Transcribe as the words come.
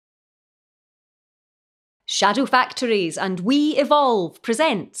Shadow Factories and We Evolve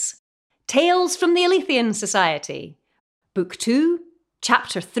presents Tales from the Alethean Society, Book 2,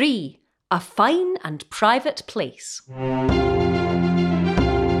 Chapter 3, A Fine and Private Place.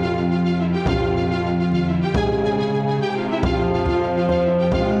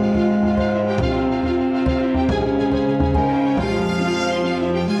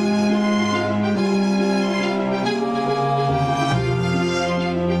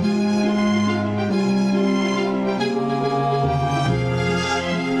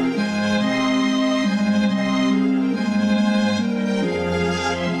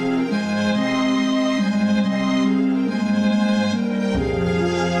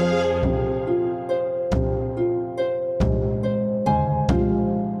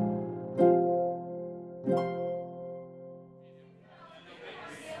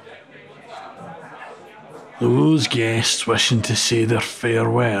 Those guests wishing to say their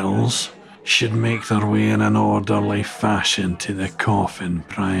farewells should make their way in an orderly fashion to the coffin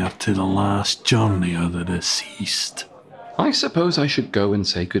prior to the last journey of the deceased. I suppose I should go and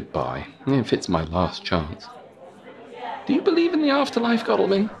say goodbye, if it's my last chance. Do you believe in the afterlife,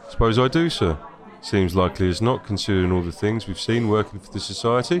 Godalming? Suppose I do, sir. Seems likely as not, considering all the things we've seen working for the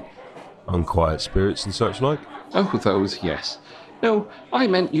Society. Unquiet spirits and such like. Oh, those, yes. No, I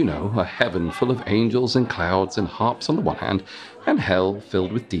meant, a heaven full of angels and clouds and harps on the one hand, and hell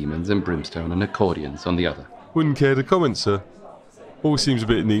filled with demons and brimstone and accordions on the other. Wouldn't care to comment, sir. All seems a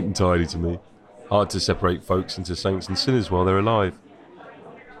bit neat and tidy to me. Hard to separate folks into saints and sinners while they're alive.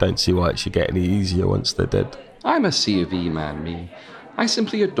 Don't see why it should get any easier once they're dead. I'm a C of E man, me. I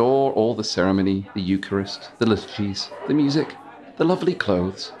simply adore all the ceremony, the Eucharist, the liturgies, the music, the lovely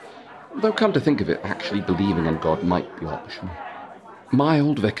clothes. Though come to think of it, actually believing in God might be optional. My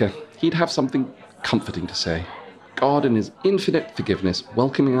old vicar, he'd have something comforting to say. God in his infinite forgiveness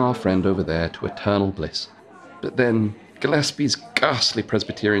welcoming our friend over there to eternal bliss. But then Gillespie's ghastly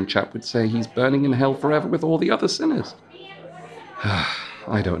Presbyterian chap would say he's burning in hell forever with all the other sinners.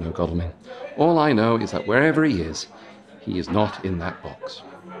 I don't know, Godalming. All I know is that wherever he is not in that box.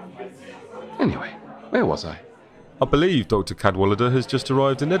 Anyway, where was I? I believe Dr. Cadwallader has just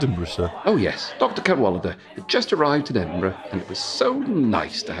arrived in Edinburgh, sir. Oh yes, Dr. Cadwallader had just arrived in Edinburgh, and it was so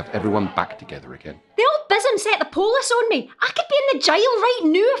nice to have everyone back together again. The old bizzin set the police on me. I could be in the jail right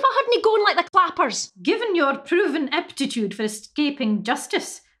now if I hadn't gone like the clappers. Given your proven aptitude for escaping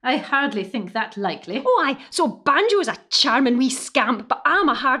justice, I hardly think that likely. Oh aye, so Banjo's a charming wee scamp, but I'm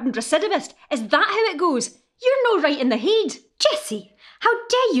a hardened recidivist. Is that how it goes? You're no right in the head. Jessie, how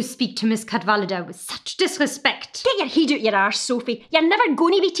dare you speak to Miss Cadwallader with such disrespect? Get your head out your arse, Sophie. You're never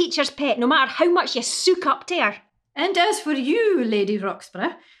going to be teacher's pet, no matter how much you sook up to her. And as for you, Lady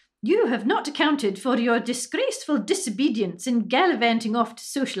Roxburgh, you have not accounted for your disgraceful disobedience in gallivanting off to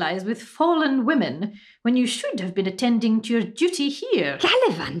socialise with fallen women when you should have been attending to your duty here.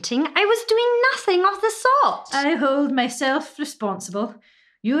 Gallivanting? I was doing nothing of the sort. I hold myself responsible.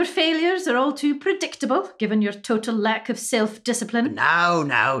 Your failures are all too predictable, given your total lack of self-discipline.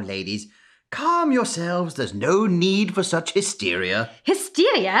 Now, ladies. Calm yourselves. There's no need for such hysteria.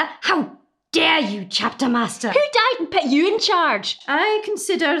 Hysteria? How dare you, Chapter Master? Who died and put you in charge? I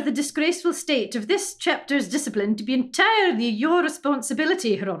consider the disgraceful state of this chapter's discipline to be entirely your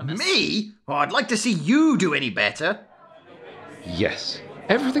responsibility, Hieronymus. Me? Oh, I'd like to see you do any better. Yes,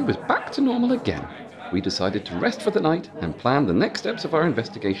 everything was back to normal again. We decided to rest for the night and plan the next steps of our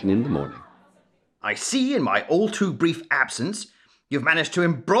investigation in the morning. I see in my all too brief absence, you've managed to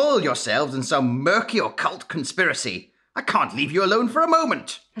embroil yourselves in some murky occult conspiracy. I can't leave you alone for a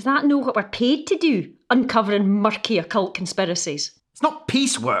moment. Does that know what we're paid to do? Uncovering murky occult conspiracies. It's not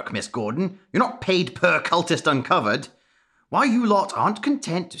piecework, Miss Gordon. You're not paid per cultist uncovered. Why you lot aren't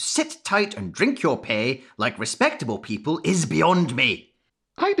content to sit tight and drink your pay like respectable people is beyond me.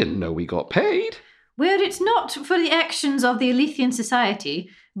 I didn't know we got paid. Were it not for the actions of the Alethean Society,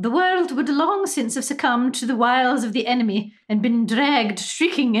 the world would long since have succumbed to the wiles of the enemy and been dragged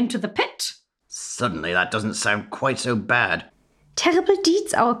shrieking into the pit. Suddenly that doesn't sound quite so bad. Terrible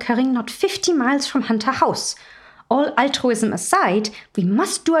deeds are occurring not 50 miles from Hunter House. All altruism aside, we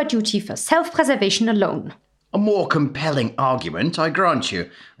must do our duty for self-preservation alone. A more compelling argument, I grant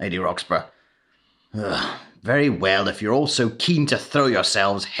you, Lady Roxburgh. Very well, if you're all so keen to throw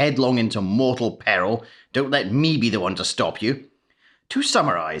yourselves headlong into mortal peril, don't let me be the one to stop you. To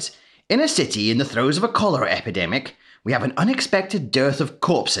summarise, in a city in the throes of a cholera epidemic, we have an unexpected dearth of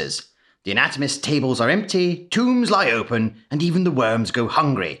corpses. The anatomist's tables are empty, tombs lie open, and even the worms go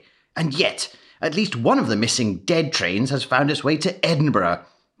hungry. And yet, at least one of the missing dead trains has found its way to Edinburgh.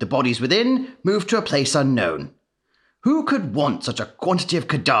 The bodies within moved to a place unknown. Who could want such a quantity of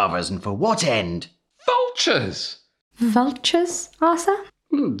cadavers, and for what end? Vultures! Vultures, Arthur?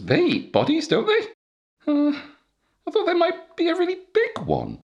 They eat bodies, don't they? I thought there might be a really big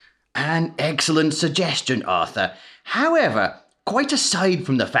one. An excellent suggestion, Arthur. However, quite aside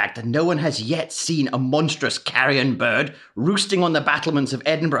from the fact that no one has yet seen a monstrous carrion bird roosting on the battlements of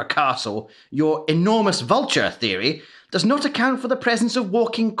Edinburgh Castle, your enormous vulture theory does not account for the presence of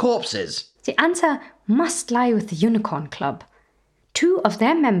walking corpses. The answer must lie with the Unicorn Club. 2 of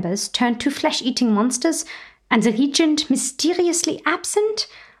their members turned to flesh-eating monsters, and the regent mysteriously absent?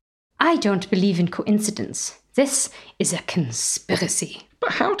 I don't believe in coincidence. This is a conspiracy.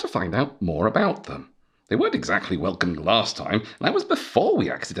 But how to find out more about them? They weren't exactly welcomed last time, and that was before we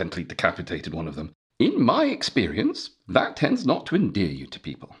accidentally decapitated one of them. In my experience, that tends not to endear you to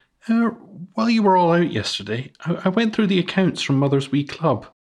people. While you were all out yesterday, I went through the accounts from Mother's Wee Club.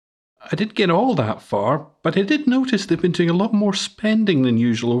 I didn't get all that far, but I did notice they've been doing a lot more spending than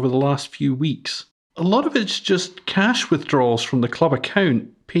usual over the last few weeks. A lot of it's just cash withdrawals from the club account,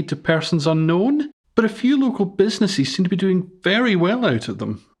 paid to persons unknown, but a few local businesses seem to be doing very well out of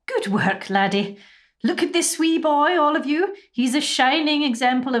them. Good work, laddie. Look at this wee boy, all of you. He's a shining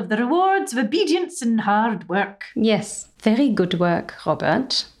example of the rewards of obedience and hard work. Yes, very good work,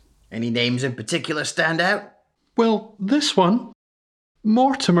 Robert. Any names in particular stand out? Well, this one,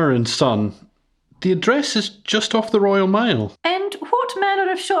 Mortimer and Son. The address is just off the Royal Mile. And what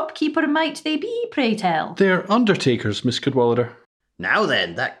manner of shopkeeper might they be, pray tell? They're undertakers, Miss Cadwallader. Now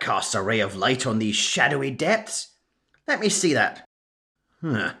then, that casts a ray of light on these shadowy depths. Let me see that.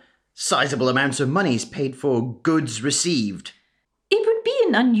 Sizable amounts of money's paid for goods received. It would be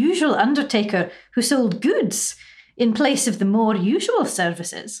an unusual undertaker who sold goods in place of the more usual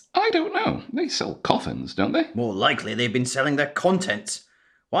services. I don't know. They sell coffins, don't they? More likely they've been selling their contents.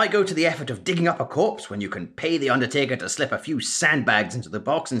 Why go to the effort of digging up a corpse when you can pay the undertaker to slip a few sandbags into the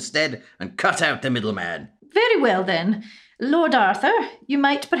box instead and cut out the middleman? Very well then. Lord Arthur, you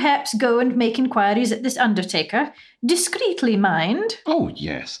might perhaps go and make inquiries at this undertaker. Discreetly, mind. Oh,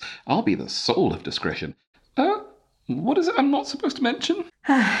 yes. I'll be the soul of discretion. What is it I'm not supposed to mention?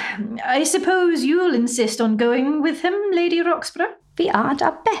 I suppose you'll insist on going with him, Lady Roxburgh? We are at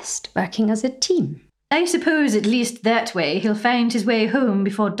our best working as a team. I suppose at least that way he'll find his way home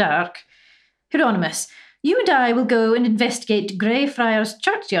before dark. Hieronymus, you and I will go and investigate Greyfriars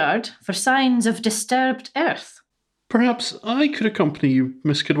churchyard for signs of disturbed earth. Perhaps I could accompany you,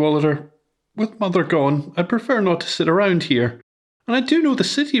 Miss Cadwallader. With Mother gone, I'd prefer not to sit around here. And I do know the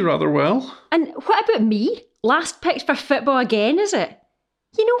city rather well. And what about me? Last picked for football again, is it?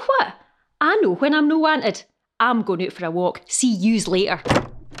 You know what? I know when I'm no wanted. I'm going out for a walk. See yous later.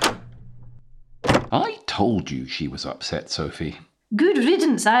 I told you she was upset, Sophie. Good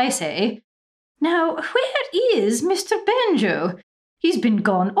riddance, I say. Now, where is Mr. Banjo? He's been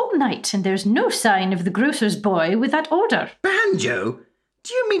gone all night, and there's no sign of the grocer's boy with that order. Banjo?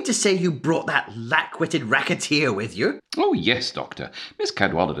 Do you mean to say you brought that lack-witted racketeer with you? Oh, yes, Doctor. Miss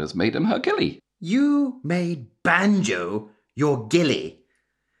Cadwallader's made him her gilly. You made Banjo your gilly?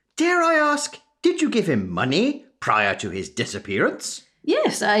 Dare I ask, did you give him money prior to his disappearance?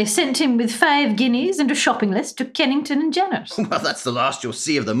 Yes, I sent him with 5 guineas and a shopping list to Kennington and Jenner's. Well, that's the last you'll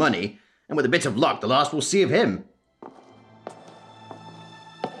see of the money, and with a bit of luck, the last we'll see of him.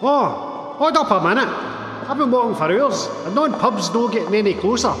 Oh, hold up a minute. I've been walking for hours, and non-pub's no getting any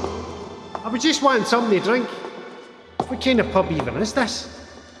closer. I was just wanting something to drink. What kind of pub even is this?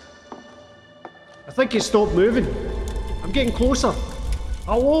 I think it stopped moving. I'm getting closer.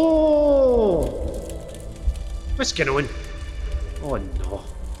 Hello! What's going on? Oh no,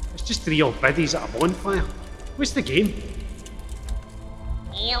 it's just 3 old biddies at a bonfire. What's the game?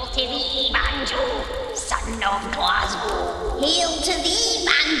 Hail to thee, Banjo, son of Glasgow. Hail to thee,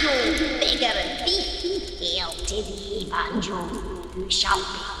 Banjo, beggar and thief. Hail to thee, Banjo, who shall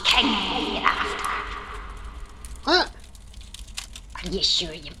be king hereafter. What? Are you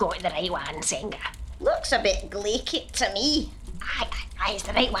sure you've got the right one, Senga? Looks a bit glaikit to me. Aye, it's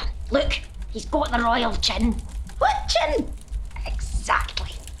the right one. Look, he's got the royal chin. What chin? Exactly.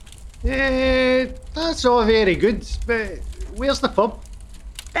 That's all very good, but where's the pub?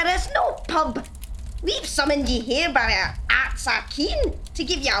 There is no pub. We've summoned you here by our arts arcane to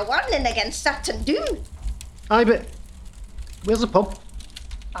give you a warning against certain doom. Aye, but where's the pub?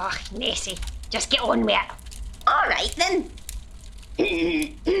 Oh, Nessie, just get on with it. All right, then.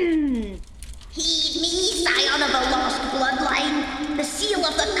 Heed me, scion of the lost bloodline. The seal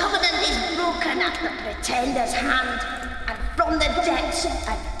of the covenant is broken at the pretender's hand, and from the depths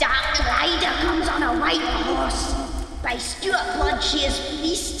a dark rider comes on a white horse. By Stuart blood she is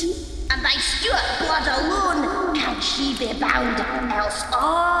fleeced, and by Stuart blood alone can she be bound, else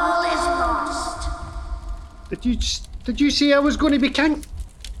all is lost. Did you say I was going to be king?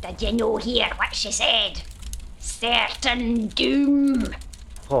 Did you no hear what she said? Certain doom.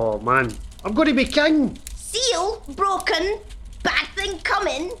 Oh man, I'm going to be king. Seal broken, bad thing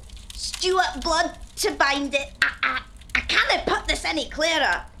coming, Stuart blood to bind it. I can't put this any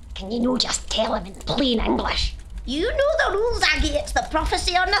clearer. Can you no just tell him in plain English? You know the rules, Aggie, it's the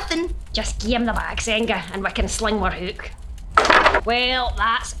prophecy or nothing. Just give him the bag, Senga, and we can sling our hook. Well,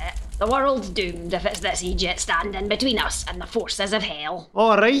 that's it. The world's doomed if it's this Egypt standing between us and the forces of hell.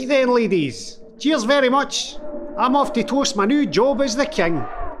 All right then, ladies. Cheers very much. I'm off to toast my new job as the king.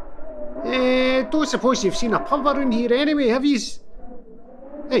 Don't suppose you've seen a pub around here anyway, have yous?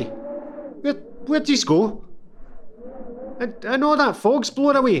 Hey, where'd yous go? And all that fog's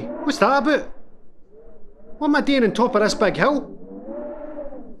blowing away. What's that about? What am I doing on top of this big hill?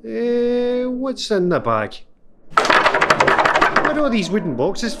 What's in the bag? What are all these wooden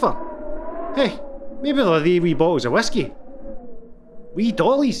boxes for? Hey, maybe they're the wee bottles of whiskey. Wee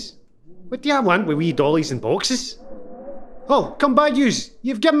dollies? What do you want with wee dollies and boxes? Oh, come back, yous.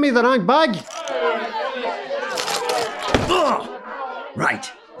 You've given me the wrong bag. Oh! Right,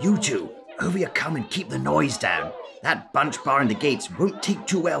 you two, over you come and keep the noise down. That bunch barring the gates won't take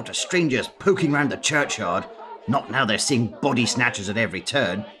too well to strangers poking round the churchyard. Not now they're seeing body snatchers at every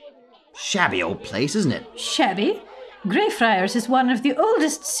turn. Shabby old place, isn't it? Shabby? Greyfriars is one of the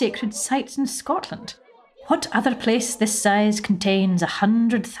oldest sacred sites in Scotland. What other place this size contains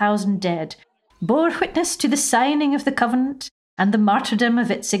 100,000 dead, bore witness to the signing of the Covenant and the martyrdom of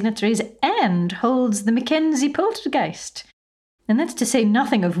its signatories, and holds the Mackenzie poltergeist? And that's to say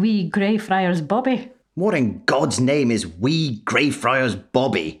nothing of wee Greyfriars Bobby. What in God's name is wee Greyfriars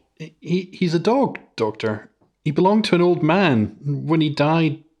Bobby? He's a dog, Doctor. He belonged to an old man. When he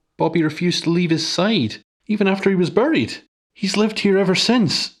died, Bobby refused to leave his side, even after he was buried. He's lived here ever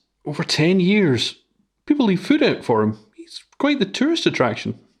since, over 10 years. People leave food out for him. He's quite the tourist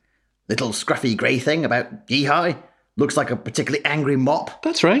attraction. Little scruffy grey thing about Yeehigh? Looks like a particularly angry mop.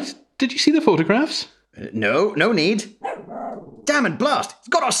 That's right. Did you see the photographs? No need. Damn and blast! It's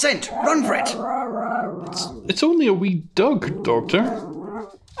got our scent! Run for it! It's only a wee dog, Doctor.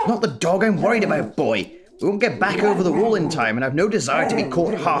 Not the dog I'm worried about, boy. We won't get back over the wall in time, and I've no desire to be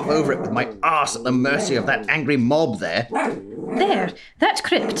caught half over it with my arse at the mercy of that angry mob there. There, that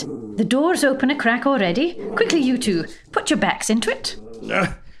crypt. The door's open a crack already. Quickly, you two, put your backs into it.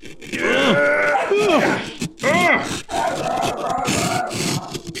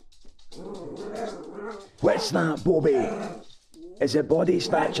 What's that, Bobby? Is it body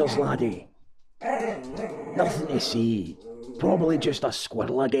snatchers, laddie? Nothing to see. Probably just a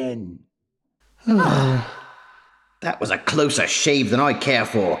squirrel again. That was a closer shave than I care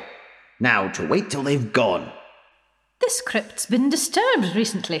for. Now, to wait till they've gone. This crypt's been disturbed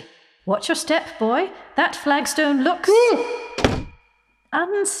recently. Watch your step, boy. That flagstone looks...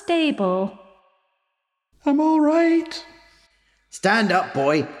 unstable. I'm all right. Stand up,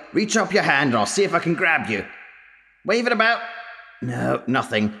 boy. Reach up your hand and I'll see if I can grab you. Wave it about. No,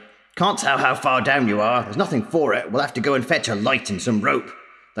 nothing. Can't tell how far down you are. There's nothing for it. We'll have to go and fetch a light and some rope.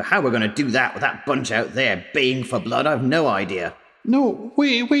 Though how we're going to do that with that bunch out there baying for blood, I've no idea. No,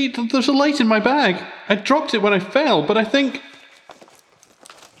 wait, there's a light in my bag. I dropped it when I fell, but I think...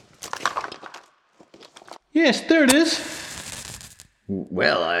 Yes, there it is.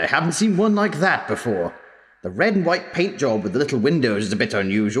 Well, I haven't seen one like that before. The red and white paint job with the little windows is a bit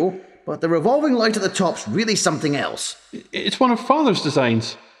unusual, but the revolving light at the top's really something else. It's one of Father's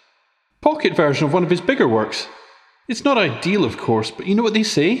designs. Pocket version of one of his bigger works. It's not ideal, of course, but you know what they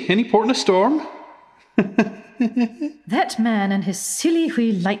say, any port in a storm? That man and his silly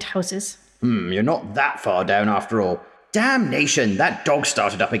wee lighthouses. You're not that far down after all. Damnation, that dog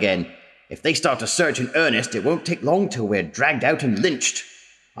started up again. If they start to search in earnest, it won't take long till we're dragged out and lynched.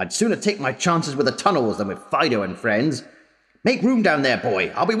 I'd sooner take my chances with the tunnels than with Fido and friends. Make room down there,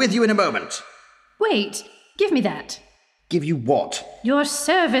 boy. I'll be with you in a moment. Wait, give me that. Give you what? Your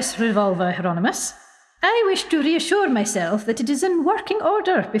service revolver, Hieronymus. I wish to reassure myself that it is in working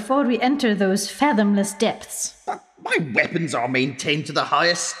order before we enter those fathomless depths. My weapons are maintained to the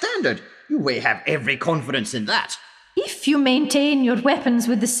highest standard. You may have every confidence in that. If you maintain your weapons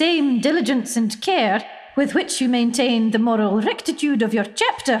with the same diligence and care with which you maintain the moral rectitude of your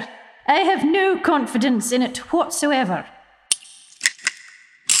chapter, I have no confidence in it whatsoever.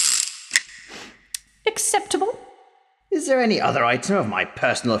 Acceptable? Is there any other item of my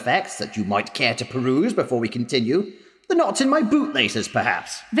personal effects that you might care to peruse before we continue? The knots in my bootlaces,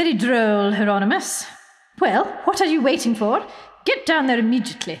 perhaps? Very droll, Hieronymus. Well, what are you waiting for? Get down there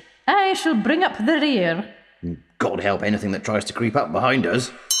immediately. I shall bring up the rear. God help anything that tries to creep up behind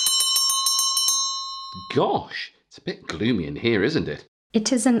us. Gosh, it's a bit gloomy in here, isn't it?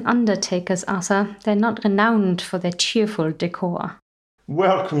 It is an undertaker's, Arthur. They're not renowned for their cheerful decor.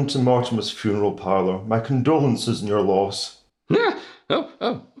 Welcome to Mortimer's funeral parlour. My condolences in your loss.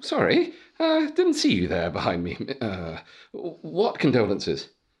 Oh, sorry. Didn't see you there behind me. What condolences?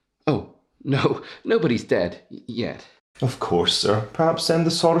 Oh, no, nobody's dead yet. Of course, sir. Perhaps then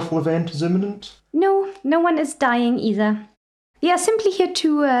the sorrowful event is imminent? No, no one is dying either. We are simply here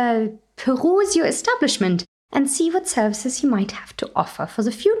to peruse your establishment and see what services you might have to offer for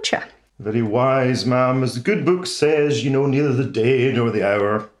the future. Very wise, ma'am. As the good book says, you know neither the day nor the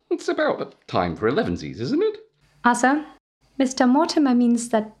hour. It's about time for elevensies, isn't it? Arthur, Mr. Mortimer means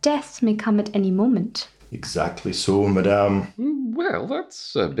that death may come at any moment. Exactly so, madame. Well,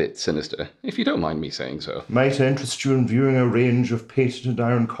 that's a bit sinister, if you don't mind me saying so. Might interest you in viewing a range of patented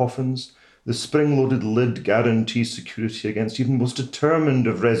iron coffins. The spring-loaded lid guarantees security against even most determined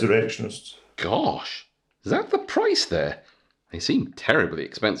of resurrectionists. Gosh, is that the price there? They seem terribly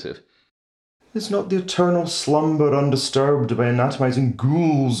expensive. Is not the eternal slumber undisturbed by anatomizing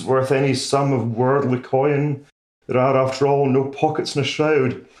ghouls worth any sum of worldly coin? There are, after all, no pockets in a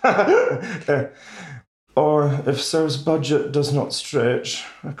shroud. Or, if sir's budget does not stretch,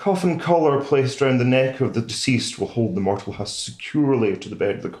 a coffin collar placed round the neck of the deceased will hold the mortal husk securely to the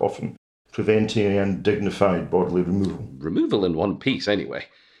bed of the coffin, preventing any undignified bodily removal. Removal in one piece, anyway.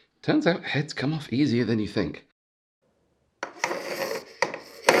 Turns out heads come off easier than you think.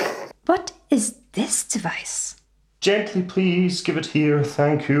 What is this device? Gently, please, give it here,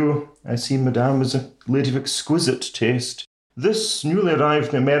 thank you. I see madame is a lady of exquisite taste. This, newly arrived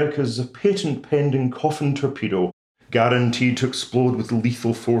in America, is a patent-pending coffin torpedo, guaranteed to explode with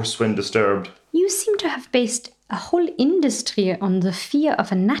lethal force when disturbed. You seem to have based a whole industry on the fear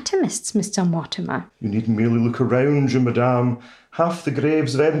of anatomists, Mr. Mortimer. You need merely look around you, madame. Half the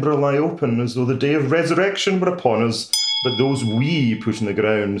graves of Edinburgh lie open, as though the day of resurrection were upon us. But those we put in the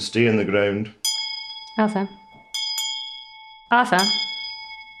ground stay in the ground. Arthur. Arthur.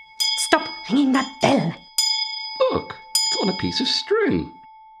 Stop ringing that bell. Look, it's on a piece of string.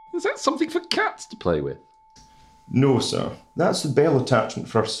 Is that something for cats to play with? No, sir. That's the bell attachment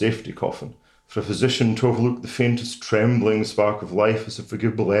for our safety coffin. For a physician to overlook the faintest trembling spark of life is a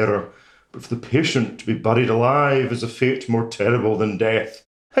forgivable error, but for the patient to be buried alive is a fate more terrible than death.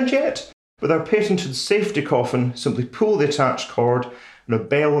 And yet, with our patented safety coffin, simply pull the attached cord, and a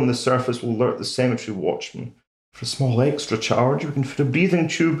bell on the surface will alert the cemetery watchman. For a small extra charge, we can fit a breathing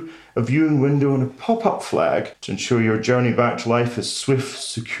tube, a viewing window, and a pop-up flag to ensure your journey back to life is swift,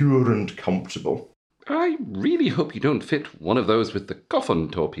 secure, and comfortable. I really hope you don't fit one of those with the coffin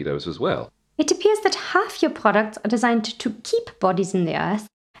torpedoes as well. It appears that half your products are designed to keep bodies in the earth,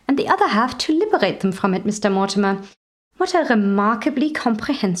 and the other half to liberate them from it, Mr. Mortimer. What a remarkably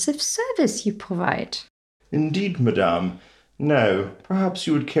comprehensive service you provide. Indeed, madame. Now, perhaps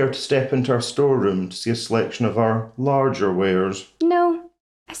you would care to step into our storeroom to see a selection of our larger wares. No,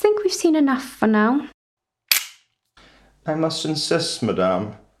 I think we've seen enough for now. I must insist,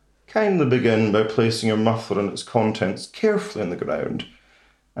 madame. Kindly begin by placing your muffler and its contents carefully on the ground,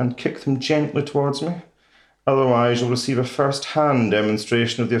 and kick them gently towards me. Otherwise, you'll receive a first-hand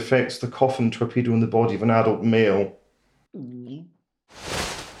demonstration of the effects of the coffin torpedo in the body of an adult male.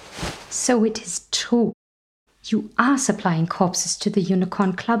 So it is true. You are supplying corpses to the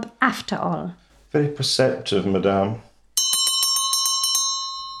Unicorn Club after all. Very perceptive, madame.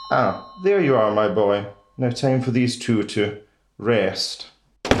 Ah, there you are, my boy. Now time for these two to rest.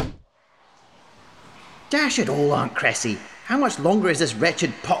 Dash it all, Aunt Cressy. How much longer is this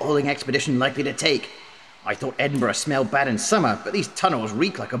wretched potholing expedition likely to take? I thought Edinburgh smelled bad in summer, but these tunnels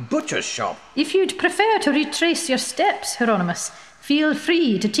reek like a butcher's shop. If you'd prefer to retrace your steps, Hieronymus, feel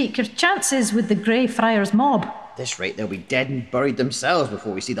free to take your chances with the Greyfriars mob. At this rate, they'll be dead and buried themselves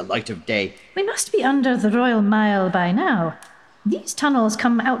before we see the light of day. We must be under the Royal Mile by now. These tunnels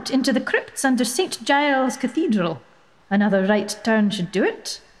come out into the crypts under St. Giles Cathedral. Another right turn should do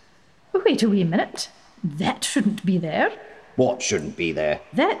it. Wait a wee minute. That shouldn't be there. What shouldn't be there?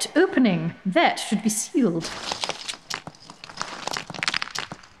 That opening. That should be sealed.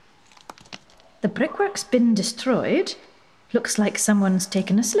 The brickwork's been destroyed. Looks like someone's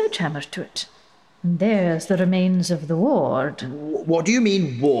taken a sledgehammer to it. And there's the remains of the ward. What do you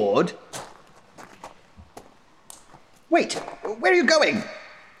mean, ward? Wait, where are you going?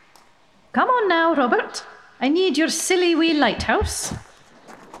 Come on now, Robert. I need your silly wee lighthouse.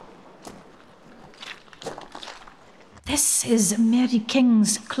 This is Mary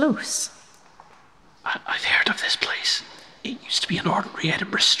King's Close. I've heard of this place. It used to be an ordinary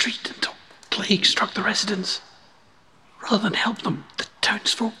Edinburgh street until plague struck the residents. Rather than help them, the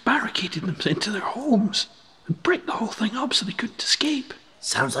townsfolk buried barricaded them into their homes and bricked the whole thing up so they couldn't escape.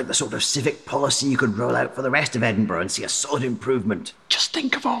 Sounds like the sort of civic policy you could roll out for the rest of Edinburgh and see a solid improvement. Just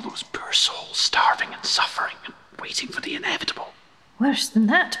think of all those poor souls starving and suffering and waiting for the inevitable. Worse than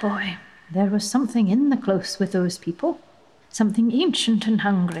that, boy. There was something in the close with those people. Something ancient and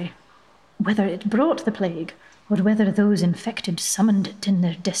hungry. Whether it brought the plague, or whether those infected summoned it in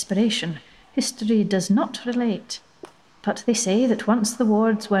their desperation, history does not relate. But they say that once the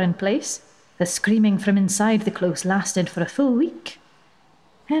wards were in place, the screaming from inside the close lasted for a full week.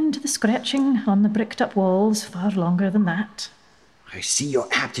 And the scratching on the bricked-up walls far longer than that. I see your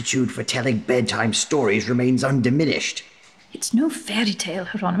aptitude for telling bedtime stories remains undiminished. It's no fairy tale,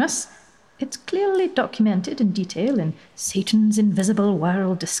 Hieronymus. It's clearly documented in detail in Satan's Invisible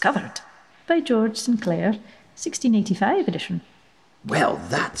World Discovered by George Sinclair, 1685 edition. Well,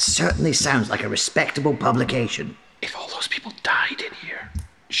 that certainly sounds like a respectable publication. If all those people died in here,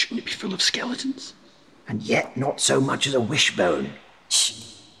 shouldn't it be full of skeletons? And yet not so much as a wishbone.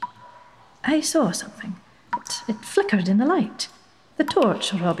 Shh! I saw something. It flickered in the light. The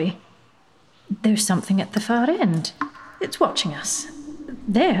torch, Robbie. There's something at the far end. It's watching us.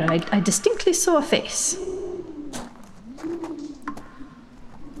 There, I distinctly saw a face.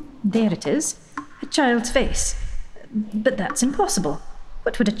 There it is. A child's face. But that's impossible.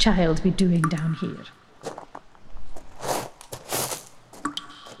 What would a child be doing down here?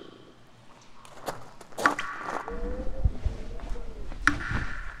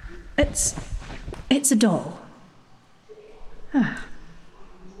 It's a doll. There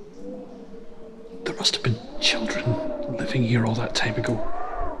must have been children living here all that time ago.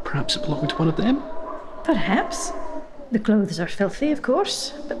 Perhaps it belonged to one of them? Perhaps. The clothes are filthy, of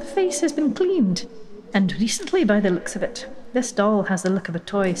course, but the face has been cleaned. And recently, by the looks of it. This doll has the look of a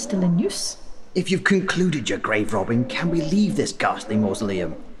toy still in use. If you've concluded your grave robbing, can we leave this ghastly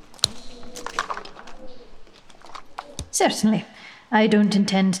mausoleum? Certainly. I don't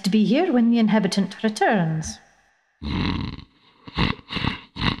intend to be here when the inhabitant returns.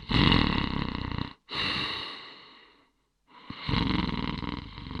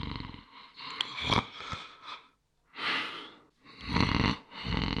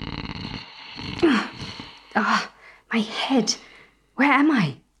 My head. Where am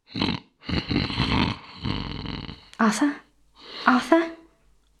I? Arthur? Arthur?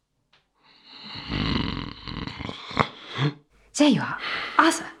 There you are.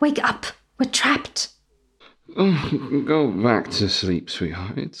 Arthur, wake up. We're trapped. Oh, go back to sleep,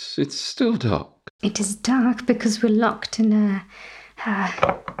 sweetheart. It's still dark. It is dark because we're locked in a...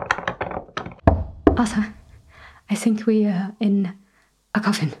 Arthur, I think we are in a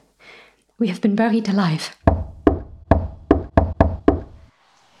coffin. We have been buried alive.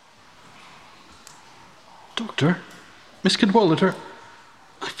 Doctor? Miss Cadwallader?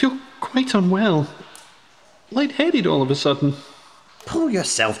 I feel quite unwell. Lightheaded all of a sudden. Pull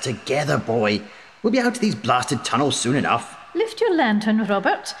yourself together, boy. We'll be out of these blasted tunnels soon enough. Lift your lantern,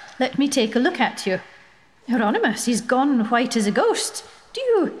 Robert. Let me take a look at you. Hieronymus, he's gone white as a ghost. Do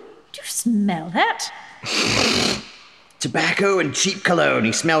you smell that? Tobacco and cheap cologne.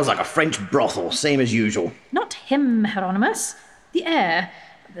 He smells like a French brothel, same as usual. Not him, Hieronymus. The air.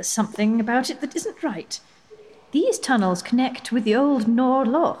 There's something about it that isn't right. These tunnels connect with the old Nor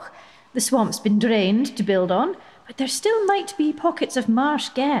Loch. The swamp's been drained to build on, but there still might be pockets of marsh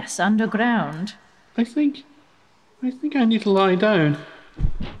gas underground. I think I need to lie down.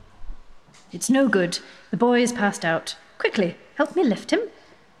 It's no good. The boy is passed out. Quickly, help me lift him.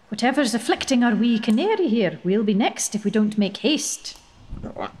 Whatever's afflicting our wee canary here, we'll be next if we don't make haste.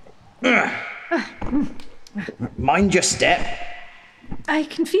 Mind your step. I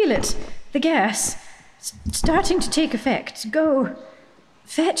can feel it. The gas. Starting to take effect. Go.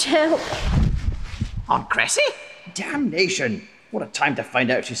 Fetch help. Aunt Cressy? Damnation. What a time to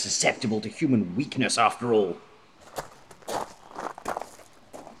find out she's susceptible to human weakness after all.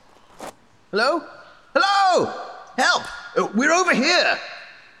 Hello? Hello! Help! We're over here!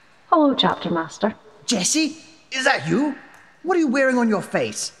 Hello, Chapter Master. Jessie? Is that you? What are you wearing on your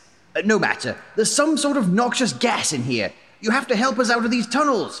face? No matter. There's some sort of noxious gas in here. You have to help us out of these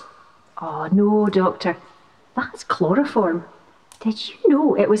tunnels. Oh, no, Doctor. That's chloroform. Did you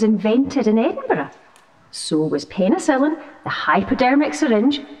know it was invented in Edinburgh? So was penicillin, the hypodermic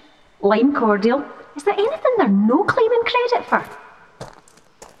syringe, lime cordial. Is there anything they're no claiming credit for?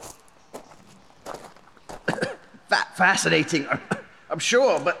 Fascinating, I'm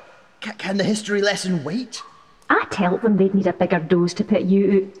sure, but can the history lesson wait? I tell them they'd need a bigger dose to put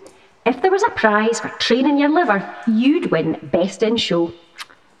you out. If there was a prize for training your liver, you'd win Best in Show.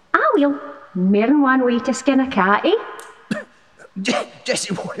 Ah, well, more than one way to skin a cat, eh?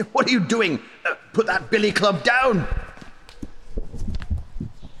 Jesse, what are you doing? Put that billy club down.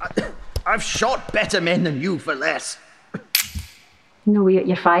 I've shot better men than you for less. No way at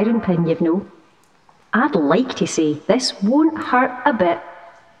your firing pin, you've no. I'd like to say this won't hurt a bit,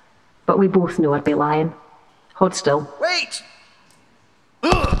 but we both know I'd be lying. Hold still. Wait!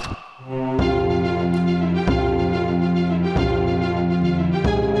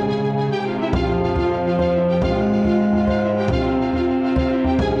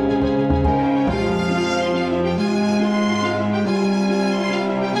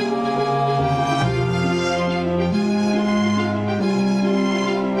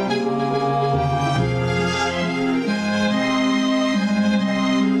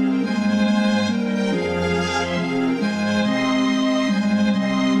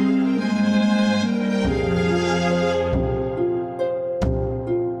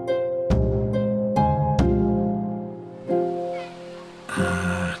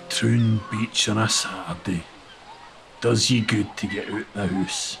 Troon Beach on a Saturday. Does ye good to get out the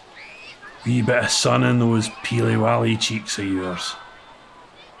house. Wee bit of sun in those peely-wally cheeks of yours.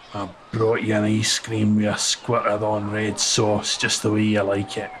 I brought you an ice cream with a squirted on red sauce just the way you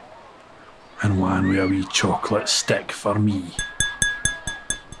like it. And one with a wee chocolate stick for me.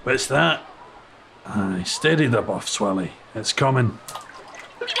 What's that? Aye, steady the buffs, Willie. It's coming.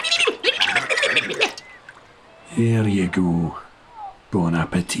 There you go. Bon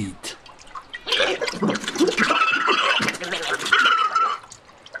appetit.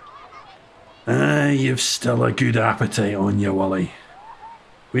 You've still a good appetite on you, Willie.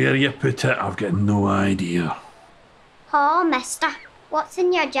 Where you put it, I've got no idea. Oh, mister, what's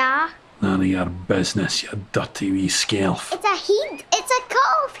in your jar? None of your business, you dirty wee skelf. It's a heat. It's a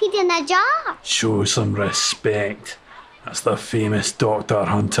cut-off heat in a jar. Show some respect. That's the famous Dr.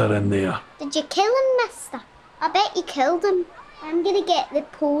 Hunter in there. Did you kill him, mister? I bet you killed him. I'm gonna get the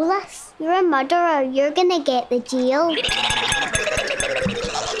police. You're a murderer. You're gonna get the jail. Ah!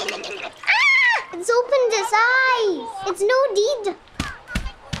 It's opened its eyes. It's no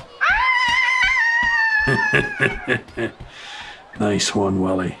deed. Nice one,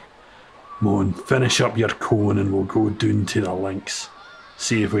 Willie. Mon, finish up your cone and we'll go down to the links.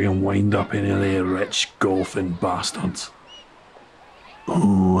 See if we can wind up any of their rich golfing bastards.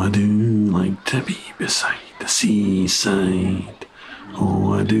 Oh, I do like to be beside the seaside.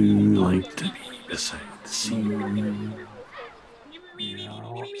 Oh, I do like to be beside the sea. There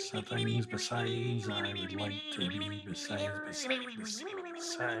are lots of things besides I would like to be beside the sea.